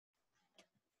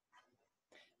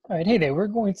All right, hey there. We're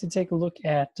going to take a look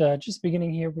at, just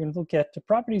beginning here, we're going to look at the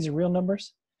properties of real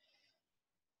numbers.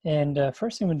 And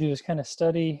first thing we'll do is kind of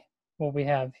study what we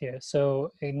have here.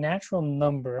 So a natural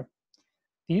number,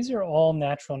 these are all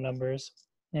natural numbers,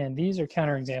 and these are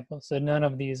counterexamples, so none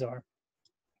of these are.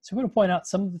 So I'm going to point out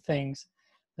some of the things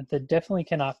that definitely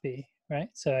cannot be, right?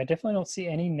 So I definitely don't see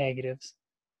any negatives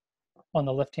on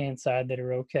the left-hand side that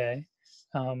are okay.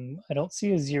 I don't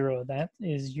see a zero. That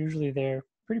is usually there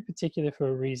pretty particular for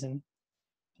a reason.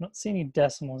 I don't see any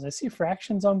decimals. I see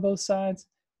fractions on both sides,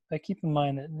 but keep in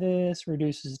mind that this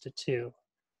reduces to 2.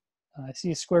 I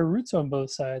see square roots on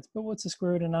both sides, but what's the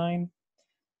square root of 9?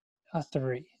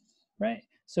 3, right?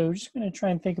 So we're just going to try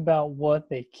and think about what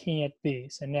they can't be.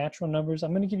 So natural numbers,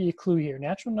 I'm going to give you a clue here.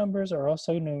 Natural numbers are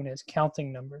also known as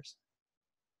counting numbers.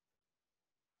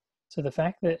 So the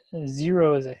fact that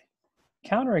 0 is a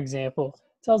counterexample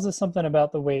tells us something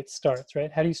about the way it starts,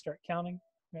 right? How do you start counting?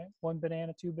 Right? 1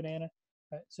 banana, 2 banana.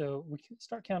 Right, so we can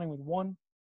start counting with 1,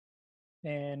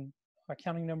 and our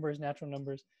counting number is natural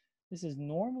numbers. This is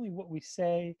normally what we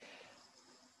say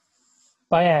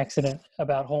by accident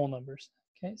about whole numbers.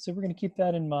 Okay, so we're going to keep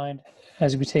that in mind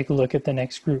as we take a look at the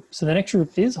next group. So the next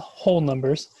group is whole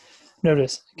numbers.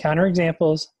 Notice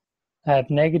counterexamples have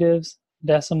negatives,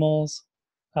 decimals.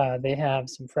 They have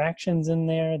some fractions in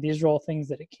there. These are all things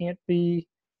that it can't be.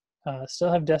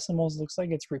 Still have decimals. Looks like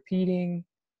it's repeating.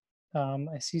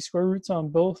 I see square roots on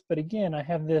both, but again, I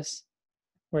have this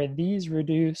where these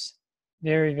reduce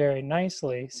very, very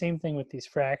nicely. Same thing with these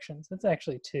fractions. That's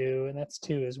actually 2, and that's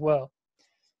 2 as well.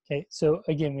 Okay, so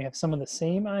again, we have some of the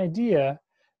same idea,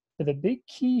 but the big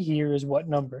key here is what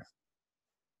number.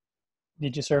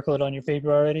 Did you circle it on your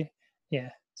paper already?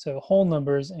 Yeah, so whole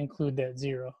numbers include that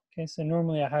 0. Okay, so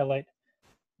normally I highlight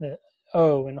the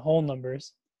O in whole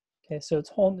numbers. Okay, so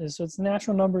it's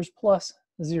natural numbers plus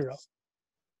 0.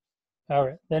 All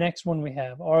right, the next one we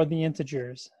have are the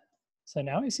integers. So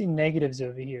now I see negatives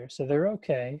over here, so they're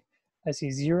okay. I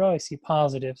see 0, I see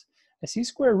positives. I see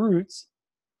square roots,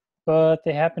 but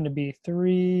they happen to be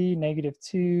 3,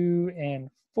 -2,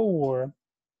 and 4.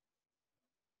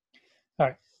 All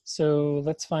right, so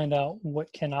let's find out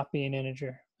what cannot be an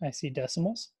integer. I see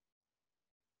decimals.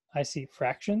 I see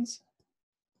fractions.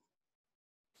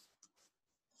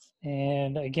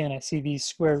 And again, I see these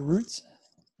square roots.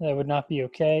 That would not be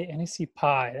okay. And I see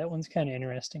pi. That one's kind of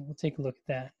interesting. We'll take a look at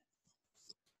that.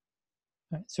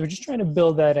 All right, so we're just trying to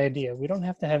build that idea. We don't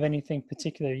have to have anything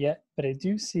particular yet, but I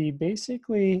do see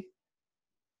basically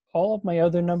all of my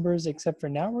other numbers except for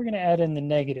now we're going to add in the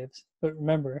negatives. But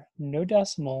remember, no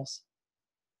decimals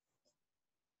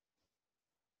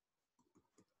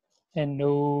and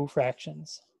no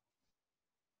fractions.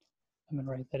 I'm going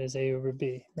to write that as A over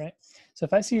B, right? So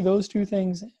if I see those two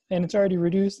things and it's already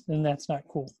reduced, then that's not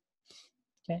cool.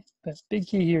 Okay, but big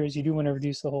key here is you do want to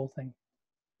reduce the whole thing.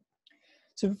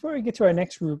 So before we get to our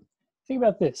next group, think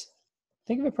about this.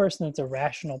 Think of a person that's a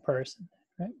rational person,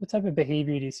 right? What type of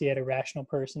behavior do you see at a rational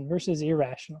person versus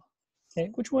irrational? Okay,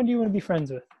 which one do you want to be friends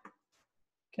with?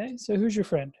 Okay, so who's your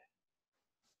friend?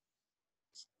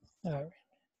 All right,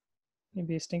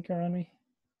 maybe a stinker on me?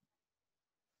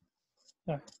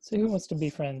 All right, so who wants to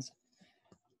be friends?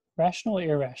 Rational or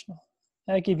irrational?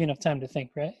 That'll give you enough time to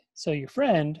think, right? So your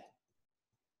friend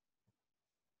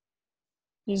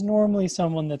is normally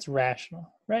someone that's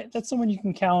rational, right? That's someone you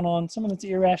can count on. Someone that's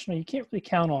irrational, you can't really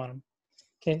count on them.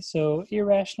 Okay, so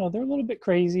irrational, they're a little bit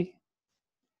crazy.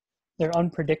 They're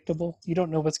unpredictable. You don't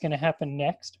know what's going to happen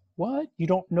next. What? You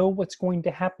don't know what's going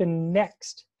to happen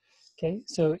next. Okay,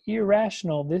 so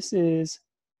irrational, this is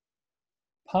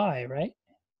pi, right?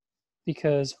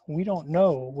 Because we don't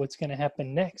know what's going to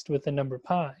happen next with the number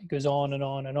pi. It goes on and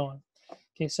on and on.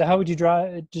 Okay, so how would you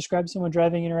describe someone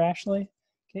driving irrationally?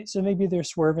 Okay, so maybe they're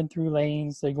swerving through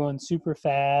lanes, they're going super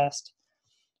fast,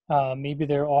 maybe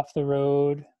they're off the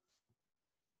road,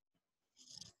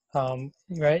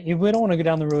 right? We don't want to go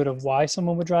down the road of why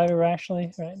someone would drive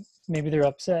irrationally, right? Maybe they're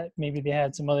upset, maybe they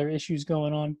had some other issues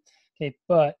going on, okay,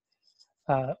 but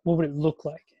what would it look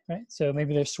like, right? So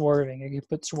maybe they're swerving. You could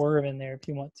put swerve in there if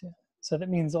you want to. So that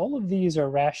means all of these are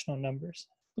rational numbers.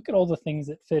 Look at all the things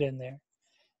that fit in there.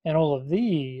 And all of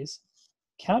these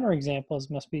counterexamples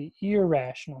must be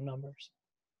irrational numbers.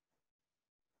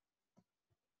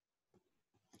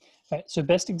 All right, so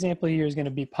best example here is going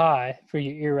to be pi for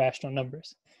your irrational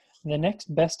numbers. The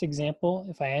next best example,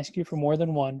 if I ask you for more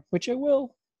than one, which I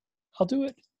will, I'll do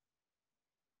it,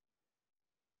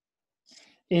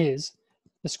 is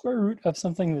the square root of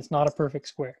something that's not a perfect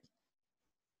square.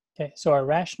 Okay, so our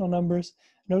rational numbers,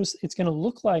 notice it's going to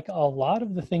look like a lot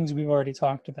of the things we've already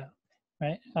talked about,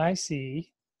 right? I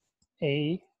see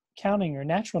a counting or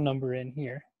natural number in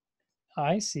here,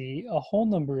 I see a whole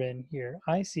number in here.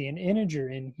 I see an integer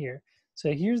in here.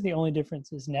 So here's the only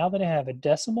difference is now that I have a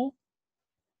decimal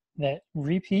that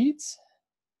repeats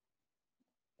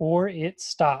or it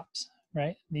stops,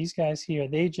 right? These guys here,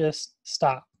 they just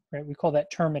stop, right? We call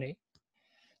that terminate.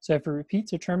 So if it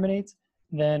repeats or terminates,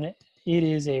 then it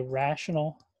is a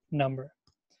rational number.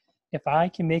 If I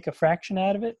can make a fraction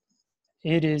out of it,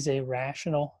 it is a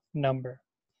rational number.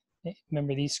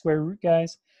 Remember these square root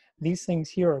guys? These things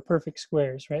here are perfect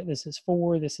squares, right? This is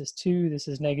 4, this is 2, this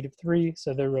is -3,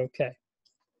 so they're okay.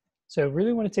 So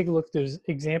really want to take a look at those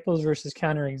examples versus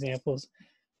counterexamples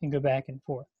and go back and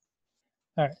forth.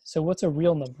 All right, so what's a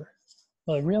real number?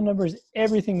 Well, a real number is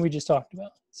everything we just talked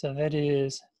about. So that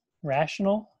is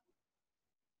rational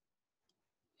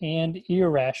and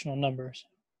irrational numbers.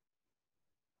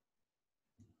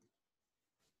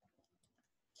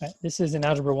 All right, this is an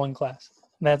Algebra 1 class.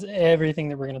 That's everything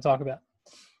that we're going to talk about.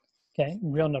 Okay,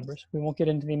 real numbers. We won't get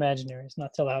into the imaginaries,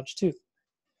 not till Algebra 2.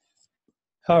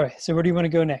 All right, so where do you want to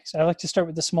go next? I like to start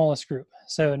with the smallest group.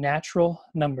 So natural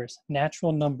numbers.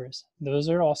 Natural numbers. Those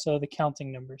are also the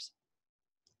counting numbers.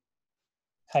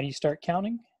 How do you start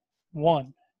counting?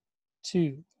 1,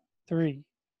 2, 3,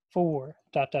 4, ...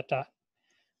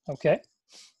 Okay,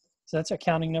 so that's our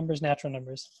counting numbers, natural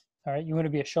numbers. All right, you want to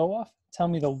be a show-off? Tell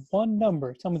me the one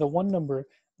number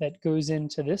that goes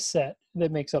into this set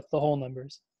that makes up the whole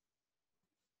numbers.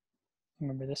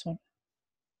 Remember this one?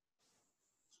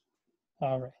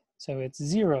 All right, so it's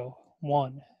 0,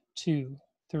 1, 2,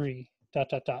 3, ...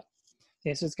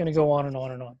 Okay, so it's going to go on and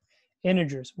on and on.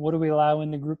 Integers, what do we allow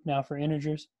in the group now for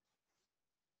integers?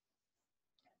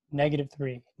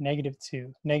 -3,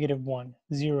 -2, -1,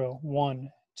 0,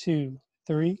 1, 2,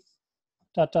 3, ...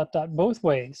 both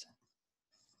ways.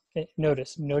 Okay,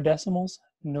 notice no decimals,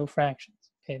 no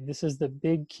fractions. Okay, this is the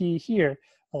big key here.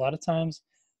 A lot of times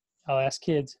I'll ask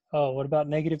kids, oh, what about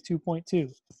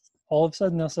 -2.2? All of a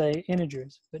sudden they'll say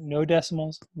integers, but no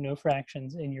decimals, no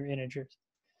fractions in your integers.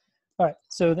 All right,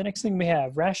 so the next thing we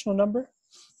have, rational number.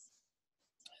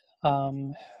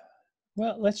 Well,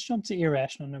 let's jump to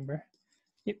irrational number.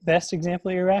 Best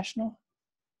example of irrational,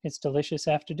 it's delicious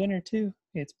after dinner too.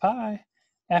 It's pie.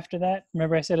 After that,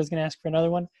 remember I said I was gonna ask for another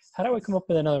one? How do I come up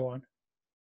with another one?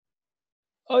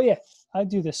 Oh yeah, I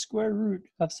do the square root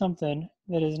of something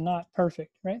that is not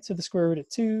perfect, right? So the square root of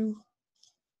 2,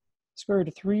 square root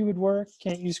of 3 would work.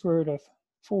 Can't use square root of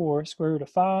 4, square root of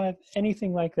 5,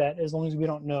 anything like that, as long as we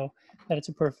don't know that it's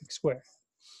a perfect square.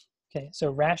 Okay,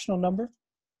 so rational number.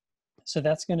 So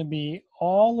that's going to be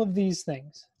all of these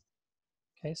things.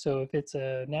 Okay, so if it's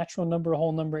a natural number, a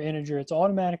whole number, integer, it's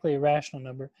automatically a rational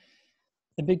number.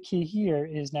 The big key here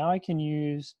is now I can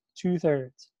use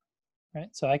 2/3,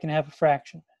 right? So I can have a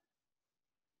fraction.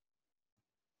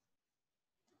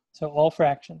 So all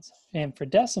fractions. And for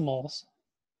decimals,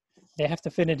 they have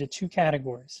to fit into 2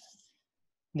 categories.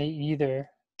 They either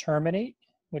terminate,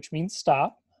 which means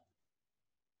stop,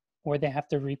 or they have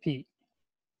to repeat,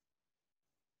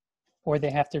 or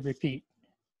they have to repeat,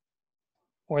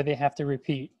 or they have to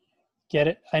repeat. Get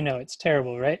it? I know, it's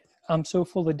terrible, right? I'm so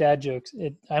full of dad jokes,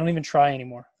 I don't even try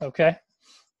anymore, okay?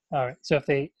 All right, so if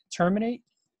they terminate,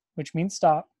 which means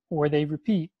stop, or they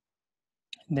repeat,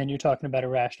 then you're talking about a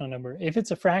rational number. If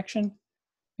it's a fraction,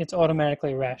 it's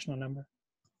automatically a rational number.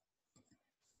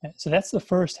 So that's the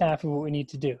first half of what we need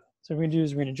to do. So what we're gonna do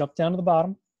is we're gonna jump down to the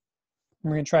bottom,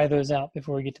 and we're gonna try those out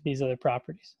before we get to these other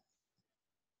properties.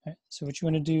 All right, so what you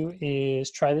wanna do is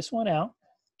try this one out.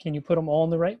 Can you put them all in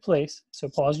the right place? So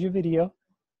pause your video.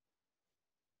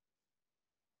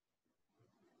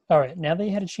 All right, now that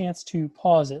you had a chance to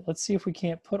pause it, let's see if we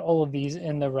can't put all of these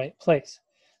in the right place.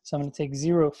 So I'm gonna take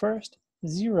 0 first.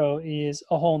 0 is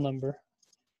a whole number.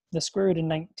 The square root of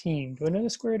 19. Do I know the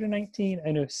square root of 19?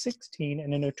 I know 16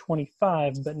 and I know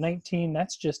 25, but 19,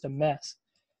 that's just a mess.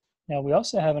 Now we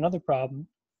also have another problem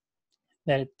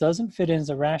that it doesn't fit in as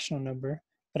a rational number,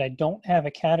 but I don't have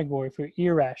a category for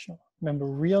irrational. Remember,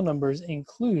 real numbers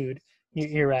include your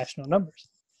irrational numbers.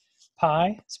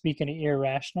 Pi, speaking of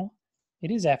irrational,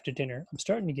 it is after dinner. I'm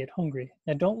starting to get hungry.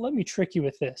 Now don't let me trick you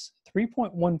with this.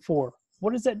 3.14,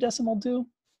 what does that decimal do?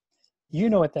 You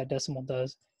know what that decimal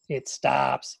does. It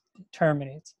stops, it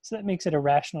terminates. So that makes it a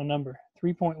rational number,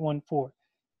 3.14.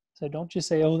 So don't just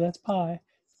say, oh, that's pi.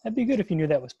 That'd be good if you knew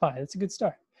that was pi. That's a good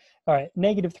start. All right,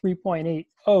 -3.8.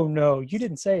 Oh no, you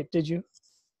didn't say it, did you?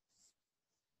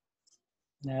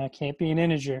 No, it can't be an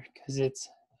integer because it's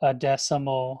a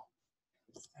decimal.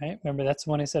 Right? Remember, that's the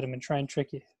one I said I'm going to try and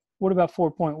trick you. What about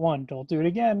 4.1? Don't do it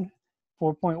again.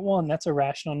 4.1, that's a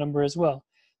rational number as well.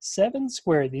 7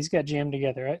 squared, these got jammed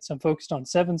together, right? So I'm focused on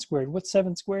 7 squared. What's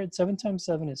 7 squared? 7 times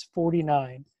 7 is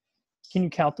 49. Can you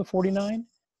count to 49?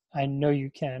 I know you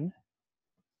can.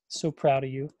 So proud of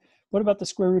you. What about the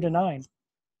square root of 9?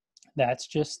 That's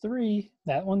just 3.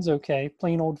 That one's okay.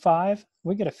 Plain old 5.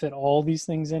 We got to fit all these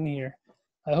things in here.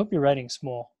 I hope you're writing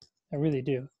small. I really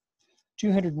do.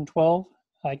 212.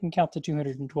 I can count to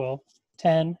 212.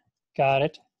 10. Got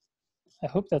it. I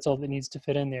hope that's all that needs to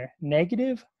fit in there.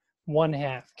 Negative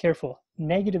 1/2. Careful.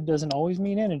 Negative doesn't always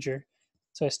mean integer.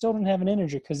 So I still don't have an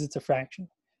integer because it's a fraction.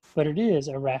 But it is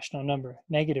a rational number.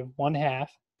 Negative 1/2.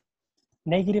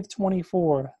 Negative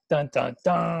 24. Dun, dun,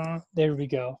 dun. There we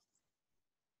go.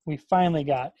 We finally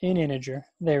got an integer.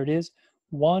 There it is.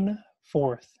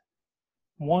 1/4.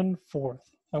 1/4.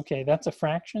 Okay, that's a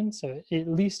fraction, so it at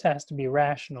least has to be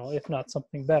rational, if not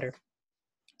something better.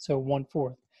 So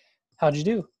 1/4. How'd you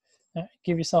do?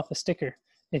 Give yourself a sticker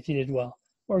if you did well,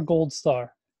 or a gold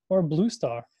star, or a blue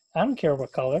star. I don't care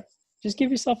what color. Just give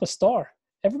yourself a star.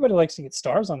 Everybody likes to get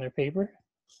stars on their paper.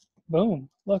 Boom.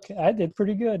 Look, I did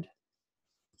pretty good.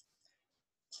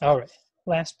 All right,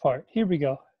 last part. Here we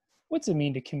go. What's it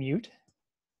mean to commute?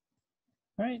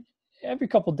 All right, every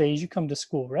couple days you come to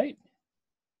school, right?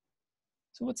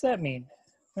 So what's that mean?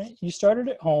 Right? You started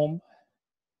at home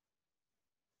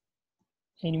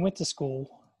and you went to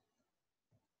school.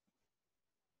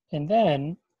 And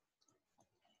then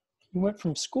you went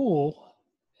from school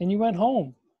and you went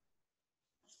home.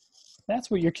 That's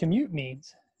what your commute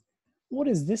means. What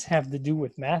does this have to do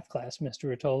with math class,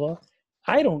 Mr. Rotolo?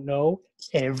 I don't know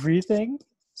everything.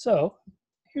 So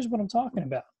here's what I'm talking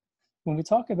about. When we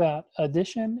talk about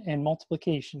addition and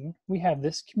multiplication, we have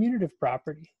this commutative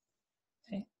property.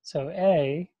 Okay? So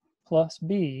A plus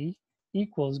B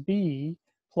equals B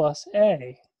plus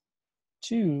A.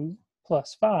 2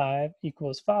 plus 5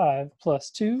 equals 5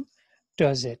 plus 2.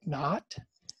 Does it not?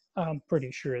 I'm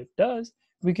pretty sure it does.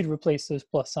 We could replace those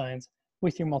plus signs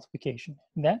with your multiplication.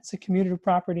 That's a commutative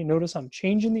property. Notice I'm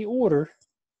changing the order.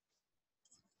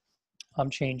 I'm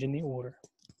changing the order.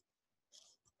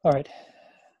 All right.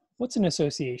 What's an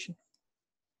association?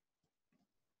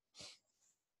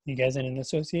 You guys in an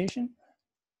association?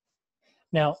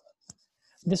 Now,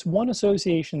 this one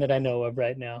association that I know of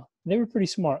right now, they were pretty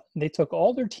smart. They took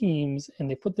all their teams and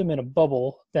they put them in a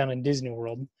bubble down in Disney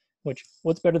World, which,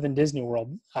 what's better than Disney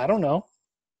World? I don't know.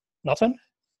 Nothing?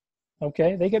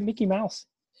 Okay, they get Mickey Mouse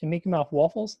and Mickey Mouse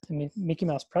waffles and Mickey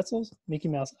Mouse pretzels, Mickey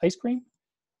Mouse ice cream.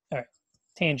 All right,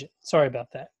 tangent. Sorry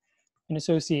about that. An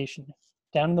association.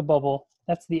 Down in the bubble,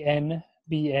 that's the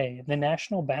NBA, the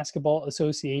National Basketball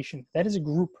Association. That is a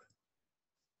group.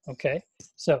 Okay,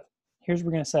 so here's what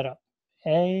we're going to set up.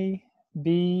 A,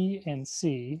 B, and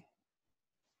C.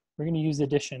 We're going to use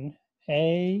addition.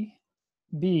 A,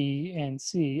 B, and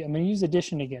C. I'm going to use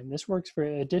addition again. This works for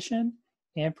addition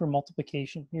and for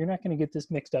multiplication. You're not going to get this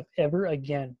mixed up ever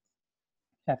again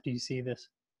after you see this.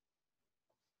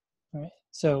 All right,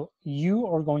 so you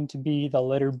are going to be the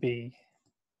letter B.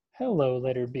 Hello,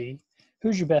 letter B.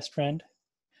 Who's your best friend?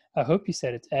 I hope you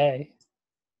said it's A.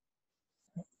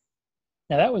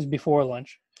 Now that was before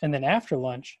lunch. And then after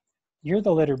lunch, you're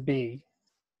the letter B.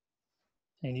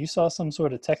 And you saw some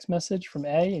sort of text message from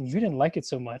A and you didn't like it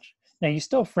so much. Now you're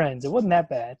still friends. It wasn't that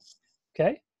bad.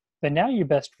 Okay? But now your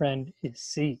best friend is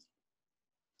C.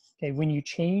 Okay, when you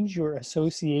change your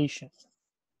association.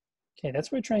 Okay,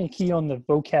 that's why we're trying to key on the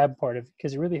vocab part of it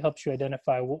because it really helps you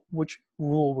identify which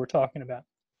rule we're talking about.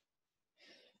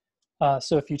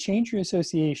 So if you change your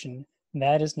association,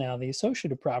 that is now the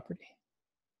associative property.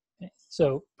 Okay,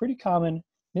 so pretty common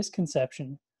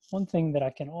misconception. One thing that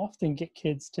I can often get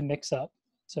kids to mix up.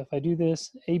 So if I do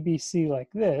this ABC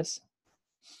like this,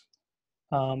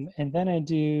 and then I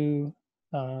do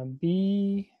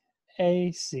BAC,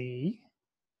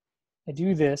 I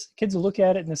do this, kids will look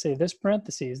at it and they say, this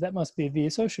parentheses, that must be the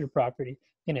associative property,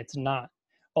 and it's not.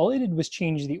 All I did was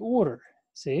change the order,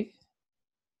 see?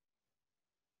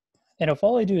 And if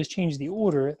all I do is change the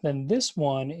order, then this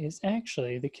one is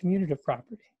actually the commutative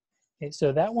property. Okay,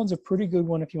 so that one's a pretty good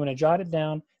one if you want to jot it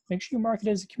down. Make sure you mark it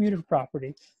as a commutative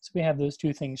property so we have those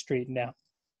two things straightened out.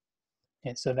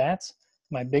 Okay, so that's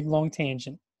my big long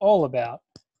tangent all about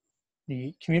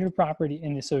the commutative property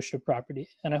and the associative property.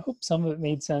 And I hope some of it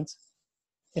made sense.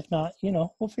 If not, you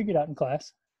know, we'll figure it out in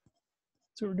class.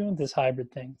 So we're doing this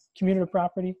hybrid thing. Commutative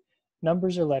property,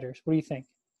 numbers or letters. What do you think?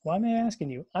 Why am I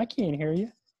asking you? I can't hear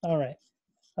you. All right.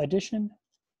 Addition,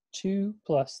 2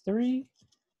 plus 3,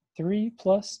 3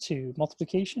 plus 2.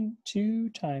 Multiplication, 2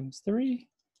 times 3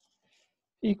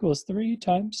 equals 3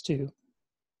 times 2.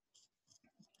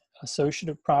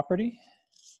 Associative property,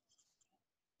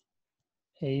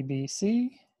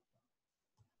 ABC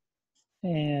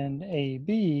and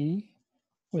AB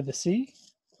with a C.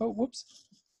 Oh, whoops.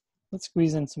 Let's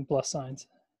squeeze in some plus signs.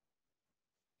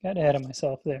 Got ahead of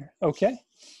myself there. Okay.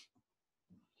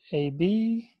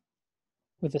 AB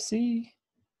with a C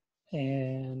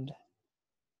and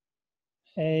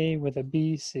A with a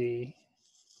BC.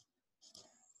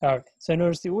 All right, so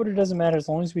notice the order doesn't matter as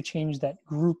long as we change that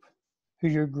group, who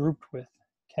you're grouped with,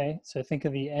 okay? So think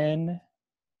of the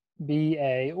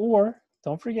NBA, or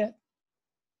don't forget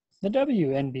the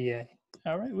WNBA.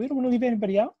 All right, we don't want to leave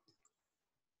anybody out.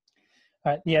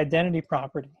 All right, the identity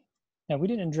property. Now, we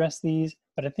didn't address these,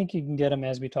 but I think you can get them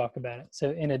as we talk about it. So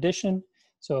in addition,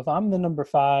 so if I'm the number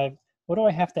 5, what do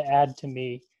I have to add to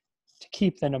me to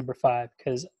keep the number 5?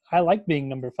 Because I like being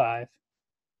number 5,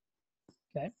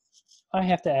 okay? I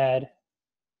have to add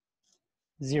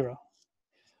 0.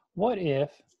 What if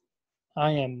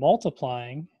I am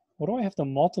multiplying? What do I have to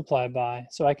multiply by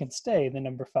so I can stay the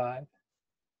number 5?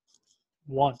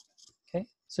 1. Okay,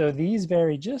 so these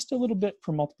vary just a little bit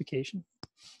for multiplication.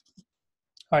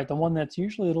 All right, the one that's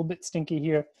usually a little bit stinky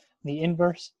here, the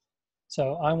inverse.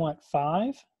 So I want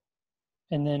 5,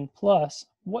 and then plus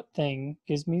what thing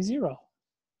gives me 0?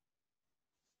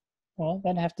 Well,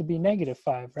 that'd have to be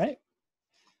 -5, right?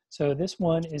 So this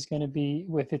one is going to be,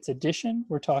 with its addition,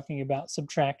 we're talking about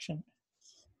subtraction.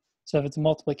 So if it's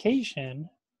multiplication,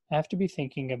 I have to be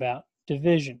thinking about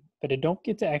division, but I don't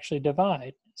get to actually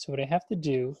divide. So what I have to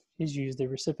do is use the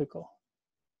reciprocal.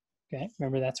 Okay,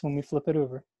 remember that's when we flip it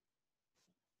over.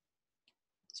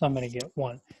 So I'm going to get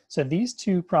 1. So these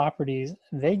two properties,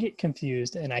 they get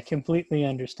confused, and I completely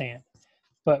understand.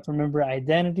 But remember,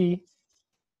 identity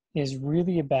is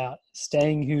really about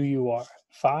staying who you are.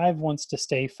 5 wants to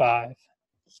stay 5.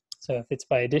 So if it's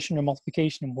by addition or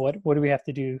multiplication, what do we have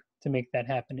to do to make that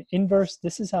happen? Inverse,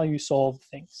 this is how you solve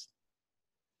things.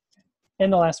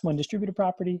 And the last one, distributive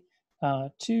property.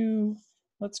 2,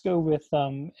 let's go with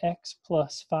x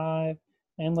plus 5,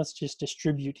 and let's just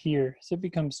distribute here. So it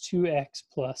becomes 2x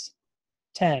plus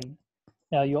 10.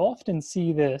 Now you often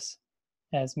see this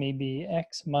as maybe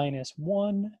x minus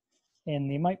 1,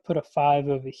 and they might put a 5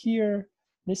 over here.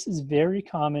 This is very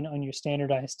common on your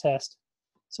standardized test.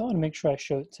 So I want to make sure I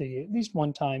show it to you at least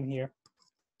one time here.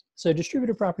 So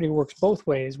distributive property works both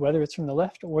ways, whether it's from the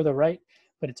left or the right,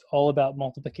 but it's all about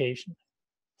multiplication.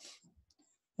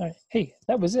 All right, hey,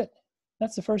 that was it.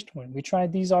 That's the first one. We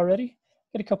tried these already.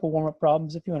 Got a couple warm-up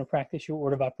problems. If you want to practice your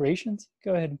order of operations,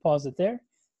 go ahead and pause it there,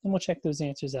 and we'll check those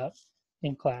answers out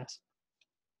in class.